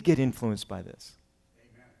 did get influenced by this.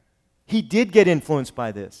 Amen. He did get influenced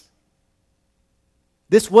by this.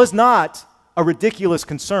 This was not a ridiculous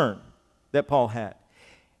concern that Paul had.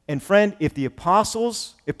 And friend, if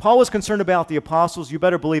Paul was concerned about the apostles, you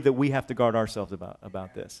better believe that we have to guard ourselves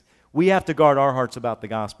about this. We have to guard our hearts about the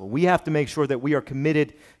gospel. We have to make sure that we are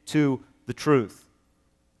committed to the truth.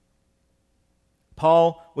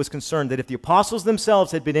 Paul was concerned that if the apostles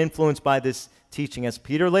themselves had been influenced by this teaching, as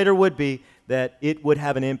Peter later would be, that it would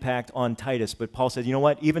have an impact on Titus. But Paul said, you know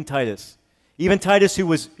what? Even Titus, who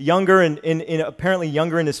was younger and apparently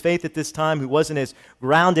younger in his faith at this time, who wasn't as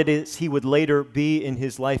grounded as he would later be in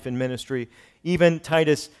his life and ministry, even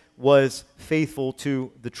Titus was faithful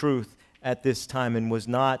to the truth at this time and was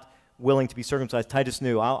not willing to be circumcised. Titus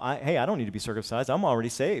knew, hey, I don't need to be circumcised. I'm already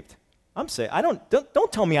saved. I'm saved.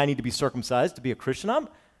 Don't tell me I need to be circumcised to be a Christian.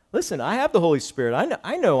 Listen, I have the Holy Spirit.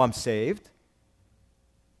 I know I'm saved.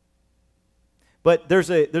 But there's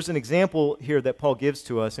an example here that Paul gives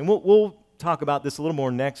to us, and we'll talk about this a little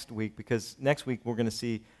more next week, because next week we're going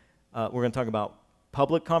to talk about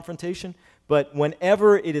public confrontation. But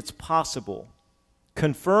whenever it is possible,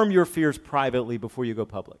 confirm your fears privately before you go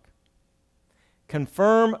public.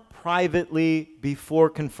 Confirm privately before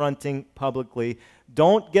confronting publicly.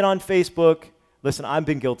 Don't get on Facebook. Listen, I've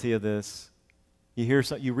been guilty of this.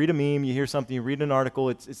 You read a meme, you hear something, you read an article,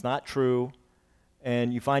 it's not true,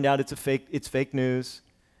 and you find out it's fake news,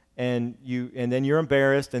 and then you're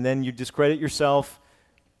embarrassed, and then you discredit yourself.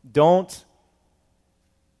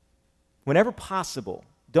 Whenever possible,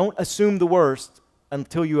 don't assume the worst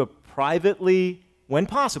until you have privately, when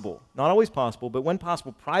possible, not always possible, but when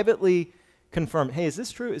possible, privately confirm, hey, is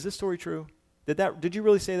this true? Is this story true? Did you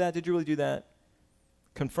really say that? Did you really do that?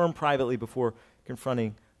 Confirm privately before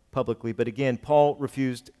confronting publicly. But again, Paul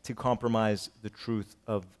refused to compromise the truth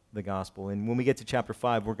of the gospel. And when we get to chapter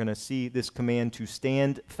 5, we're going to see this command to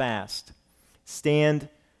stand fast. Stand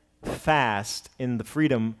fast in the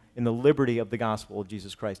freedom, in the liberty of the gospel of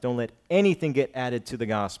Jesus Christ. Don't let anything get added to the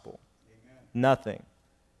gospel. Amen. Nothing.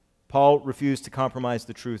 Paul refused to compromise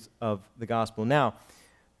the truth of the gospel. Now,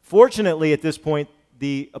 fortunately, at this point,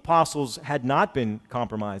 the apostles had not been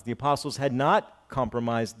compromised. The apostles had not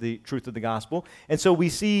compromised the truth of the gospel. And so we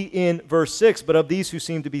see in verse 6, but of these who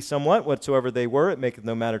seem to be somewhat, whatsoever they were, it maketh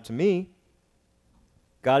no matter to me.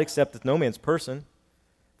 God accepteth no man's person.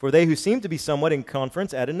 For they who seem to be somewhat in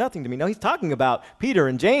conference added nothing to me. Now he's talking about Peter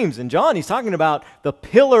and James and John. He's talking about the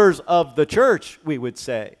pillars of the church, we would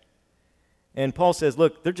say. And Paul says,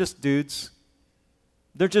 look, they're just dudes.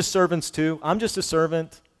 They're just servants too. I'm just a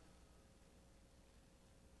servant.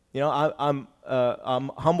 You know,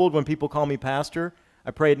 I'm humbled when people call me pastor.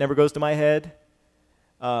 I pray it never goes to my head.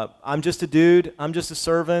 I'm just a dude. I'm just a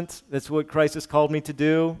servant. That's what Christ has called me to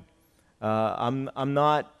do. I'm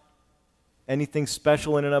not anything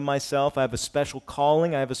special in and of myself. I have a special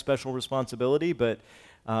calling. I have a special responsibility. But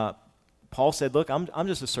Paul said, look, I'm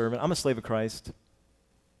just a servant. I'm a slave of Christ.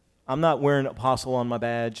 I'm not wearing apostle on my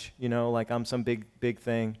badge, you know, like I'm some big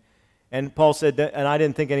thing. And Paul said that, and I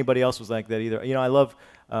didn't think anybody else was like that either. You know, I love,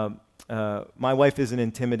 my wife isn't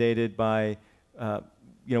intimidated by,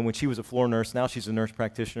 when she was a floor nurse. Now she's a nurse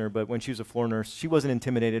practitioner, but when she was a floor nurse, she wasn't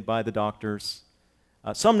intimidated by the doctors.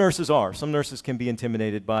 Some nurses are. Some nurses can be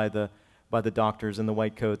intimidated by the doctors in the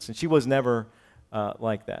white coats, and she was never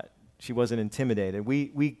like that. She wasn't intimidated.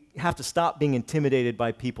 We have to stop being intimidated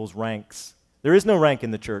by people's ranks. There is no rank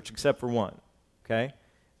in the church except for one, okay?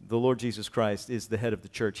 The Lord Jesus Christ is the head of the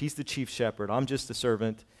church. He's the chief shepherd. I'm just a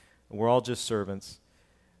servant. We're all just servants.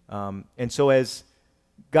 And so as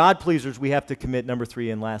God-pleasers, we have to commit, number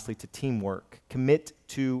 3, and lastly, to teamwork. Commit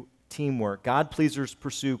to teamwork. God-pleasers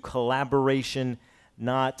pursue collaboration,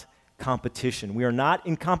 not competition. We are not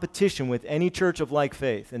in competition with any church of like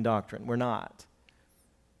faith and doctrine. We're not.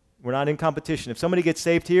 We're not in competition. If somebody gets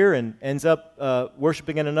saved here and ends up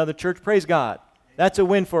worshiping in another church, praise God. That's a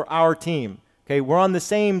win for our team. Okay, we're on the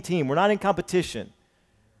same team. We're not in competition.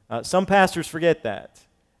 Some pastors forget that.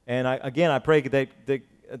 And I pray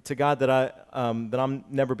to God that I'm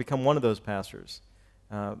never become one of those pastors.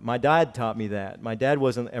 My dad taught me that. My dad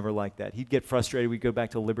wasn't ever like that. He'd get frustrated. We'd go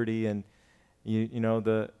back to Liberty, and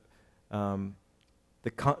the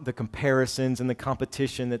comparisons and the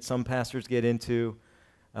competition that some pastors get into.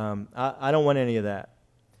 I don't want any of that.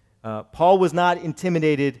 Paul was not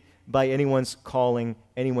intimidated by anyone's calling,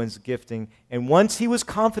 anyone's gifting. And once he was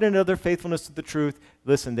confident of their faithfulness to the truth,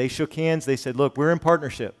 listen, they shook hands. They said, look, we're in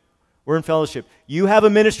partnership. We're in fellowship. You have a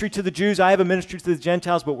ministry to the Jews, I have a ministry to the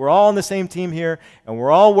Gentiles, but we're all on the same team here, and we're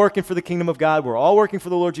all working for the kingdom of God. We're all working for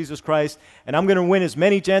the Lord Jesus Christ, and I'm going to win as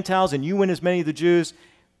many Gentiles, and you win as many of the Jews,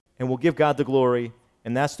 and we'll give God the glory,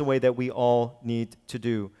 and that's the way that we all need to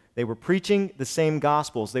do. They were preaching the same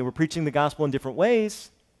gospels. They were preaching the gospel in different ways,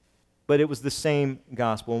 but it was the same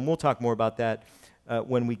gospel, and we'll talk more about that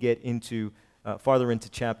when we get into farther into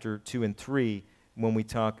chapter 2 and 3, when we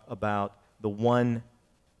talk about the one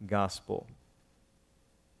gospel.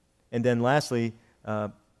 And then lastly,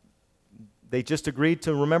 they just agreed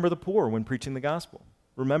to remember the poor when preaching the gospel.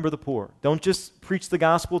 Remember the poor. Don't just preach the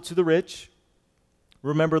gospel to the rich.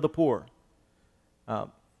 Remember the poor.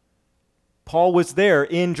 Paul was there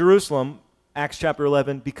in Jerusalem, Acts chapter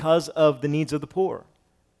 11, because of the needs of the poor.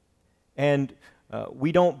 And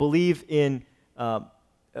we don't believe in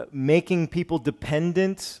making people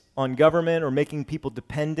dependent on government or making people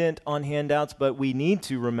dependent on handouts, but we need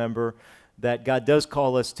to remember that God does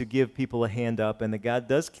call us to give people a hand up, and that God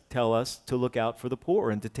does tell us to look out for the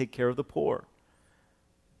poor and to take care of the poor.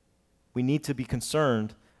 We need to be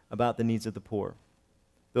concerned about the needs of the poor,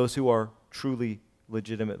 those who are truly,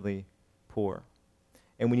 legitimately poor.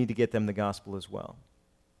 And we need to get them the gospel as well.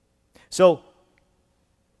 So,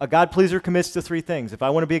 a God pleaser commits to three things. If I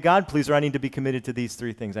want to be a God pleaser, I need to be committed to these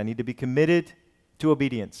three things. I need to be committed to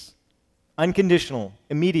obedience. Unconditional,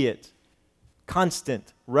 immediate,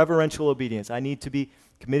 constant, reverential obedience. I need to be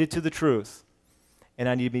committed to the truth. And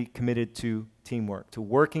I need to be committed to teamwork, to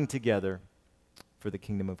working together for the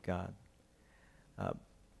kingdom of God.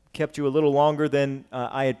 Kept you a little longer than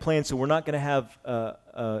I had planned, so we're not going to have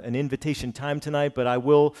an invitation time tonight, but I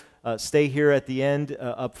will stay here at the end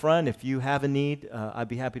up front. If you have a need, I'd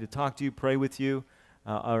be happy to talk to you, pray with you.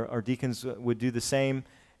 Our deacons would do the same.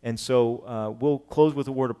 And so we'll close with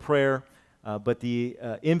a word of prayer, but the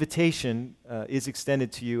invitation is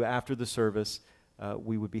extended to you after the service.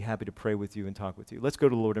 We would be happy to pray with you and talk with you. Let's go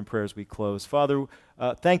to the Lord in prayer as we close. Father,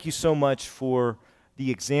 thank you so much for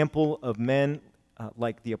the example of men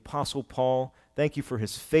like the Apostle Paul. Thank you for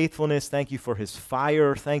his faithfulness. Thank you for his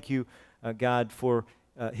fire. Thank you, God, for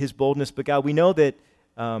his boldness. But God, we know that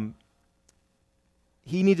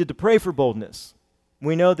he needed to pray for boldness.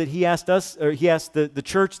 We know that he asked us, or he asked the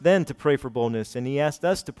church then to pray for boldness, and he asked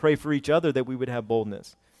us to pray for each other that we would have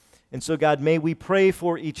boldness. And so, God, may we pray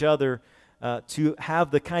for each other to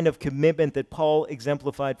have the kind of commitment that Paul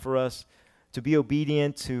exemplified for us, to be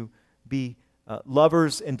obedient, to be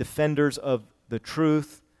lovers and defenders of the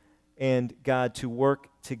truth, and God, to work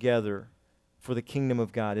together for the kingdom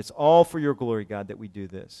of God. It's all for your glory, God, that we do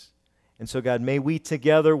this. And so, God, may we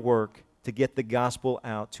together work to get the gospel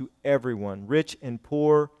out to everyone, rich and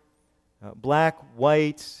poor, black,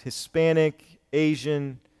 white, Hispanic,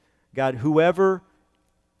 Asian. God, whoever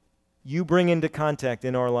you bring into contact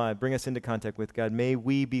in our life, bring us into contact with, God, may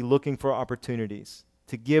we be looking for opportunities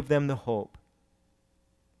to give them the hope,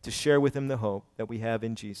 to share with them the hope that we have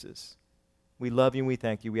in Jesus. We love you and we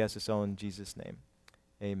thank you. We ask this all in Jesus' name.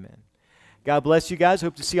 Amen. God bless you guys.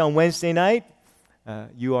 Hope to see you on Wednesday night.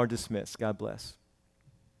 You are dismissed. God bless.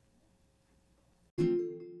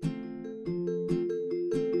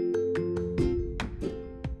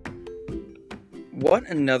 What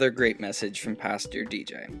another great message from Pastor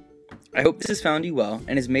DJ. I hope this has found you well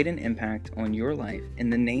and has made an impact on your life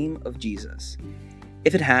in the name of Jesus.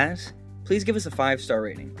 If it has, please give us a 5-star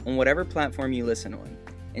rating on whatever platform you listen on,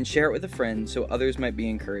 and share it with a friend so others might be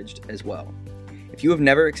encouraged as well. If you have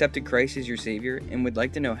never accepted Christ as your Savior and would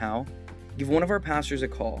like to know how, give one of our pastors a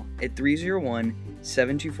call at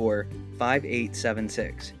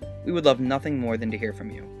 301-724-5876. We would love nothing more than to hear from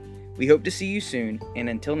you. We hope to see you soon, and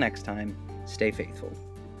until next time, stay faithful.